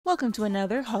Welcome to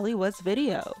another Hollywood's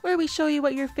video, where we show you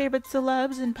what your favorite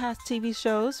celebs in past TV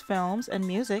shows, films, and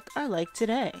music are like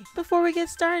today. Before we get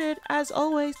started, as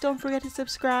always, don't forget to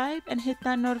subscribe and hit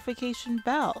that notification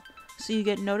bell so you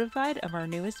get notified of our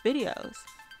newest videos.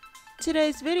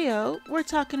 Today's video, we're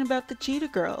talking about the Cheetah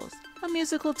Girls, a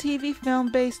musical TV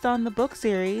film based on the book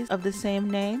series of the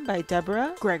same name by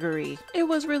Deborah Gregory. It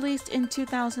was released in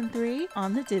 2003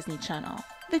 on the Disney Channel.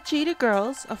 The Cheetah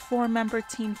Girls, a 4-member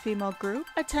teen female group,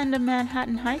 attend a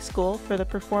Manhattan high school for the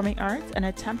performing arts and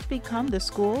attempt to become the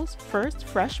school's first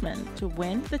freshmen to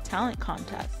win the talent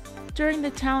contest. During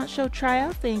the talent show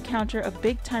tryouts, they encounter a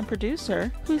big-time producer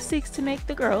who seeks to make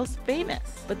the girls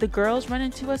famous, but the girls run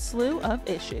into a slew of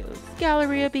issues.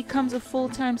 Galleria becomes a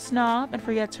full-time snob and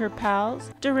forgets her pals.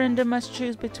 Dorinda must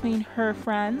choose between her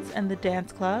friends and the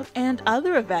dance club, and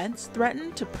other events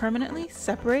threaten to permanently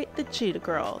separate the Cheetah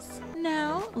Girls.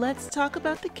 Now, let's talk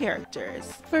about the characters.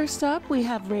 First up, we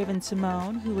have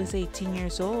Raven-Symoné, who was 18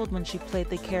 years old when she played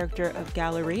the character of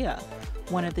Galleria,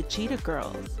 one of the Cheetah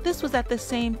Girls. This was at the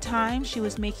same time she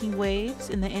was making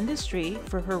waves in the industry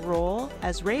for her role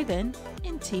as Raven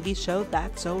in TV show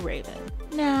That's So Raven.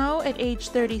 Now, at age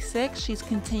 36, she's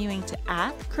continuing to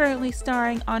act, currently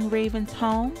starring on Raven's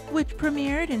Home, which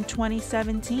premiered in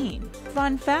 2017.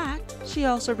 Fun fact, she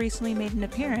also recently made an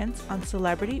appearance on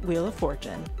Celebrity Wheel of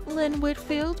Fortune. Lynn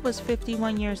Whitfield was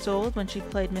 51 years old when she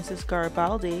played Mrs.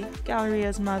 Garibaldi,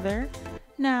 Galleria's mother.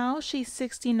 Now, she's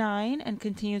 69 and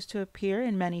continues to appear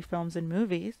in many films and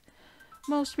movies.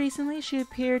 Most recently, she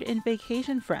appeared in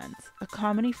Vacation Friends, a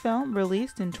comedy film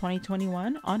released in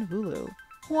 2021 on Hulu.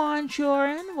 Juan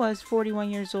Chioran was 41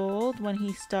 years old when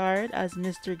he starred as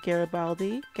Mr.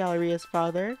 Garibaldi, Galleria's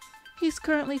father. He's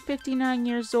currently 59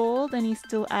 years old and he's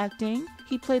still acting.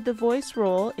 He played the voice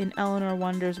role in Eleanor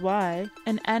Wonders Why,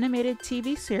 an animated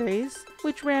TV series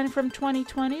which ran from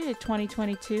 2020 to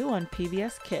 2022 on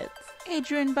PBS Kids.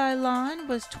 Adrienne Bailon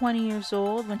was 20 years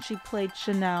old when she played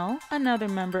Chanel, another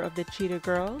member of the Cheetah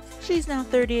Girls. She's now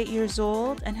 38 years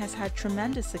old and has had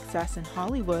tremendous success in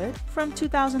Hollywood. From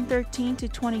 2013 to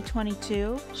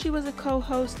 2022, she was a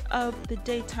co-host of the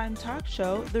daytime talk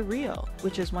show The Real,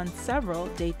 which has won several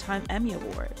Daytime Emmy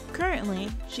Awards. Currently,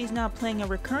 she's now playing a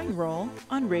recurring role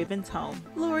on Raven's Home.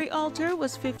 Lori Alter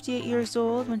was 58 years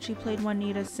old when she played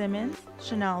Juanita Simmons,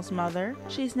 Chanel's mother.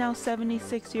 She's now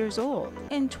 76 years old.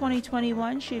 In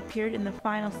 2021, she appeared in the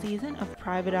final season of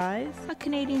Private Eyes, a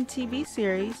Canadian TV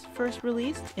series first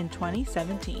released in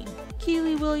 2017.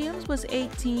 Keely Williams was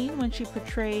 18 when she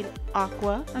portrayed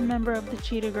Aqua, a member of the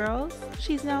Cheetah Girls.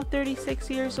 She's now 36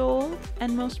 years old,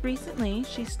 and most recently,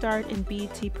 she starred in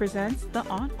BET Presents The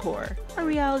Encore, a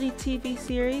reality TV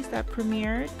series that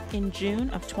premiered in June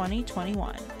of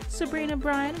 2021. Sabrina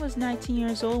Bryan was 19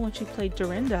 years old when she played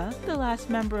Dorinda, the last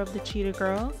member of the Cheetah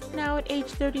Girls. Now at age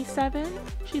 37,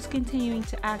 she's continuing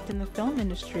to act in the film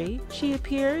industry. She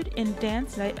appeared in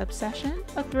Dance Night Obsession,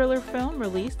 a thriller film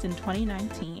released in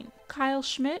 2019. Kyle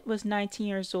Schmidt was 19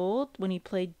 years old when he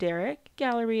played Derek,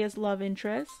 Galleria's love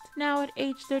interest. Now at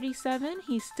age 37,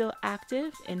 he's still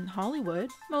active in Hollywood.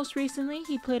 Most recently,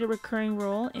 he played a recurring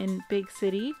role in Big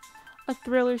City, a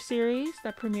thriller series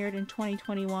that premiered in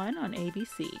 2021 on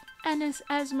ABC. Ennis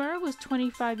Esmer was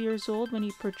 25 years old when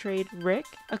he portrayed Rick,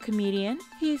 a comedian.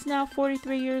 He's now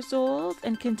 43 years old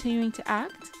and continuing to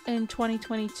act. In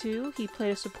 2022, he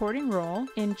played a supporting role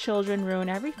in Children Ruin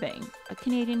Everything, a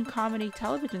Canadian comedy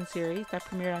television series that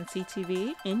premiered on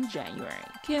CTV in January.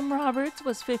 Kim Roberts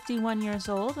was 51 years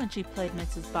old when she played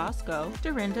Mrs. Bosco,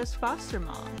 Dorinda's foster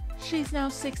mom. She's now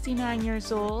 69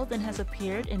 years old and has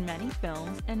appeared in many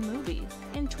films and movies.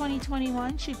 In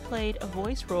 2021, she played a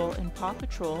voice role in Paw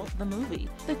Patrol, the movie,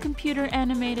 the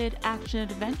computer-animated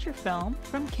action-adventure film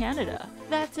from Canada.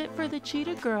 That's it for the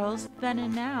Cheetah Girls Then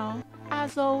and Now.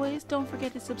 As always, don't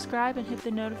forget to subscribe and hit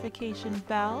the notification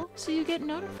bell so you get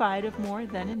notified of more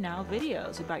Then and Now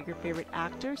videos about your favorite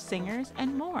actors, singers,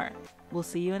 and more. We'll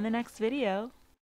see you in the next video.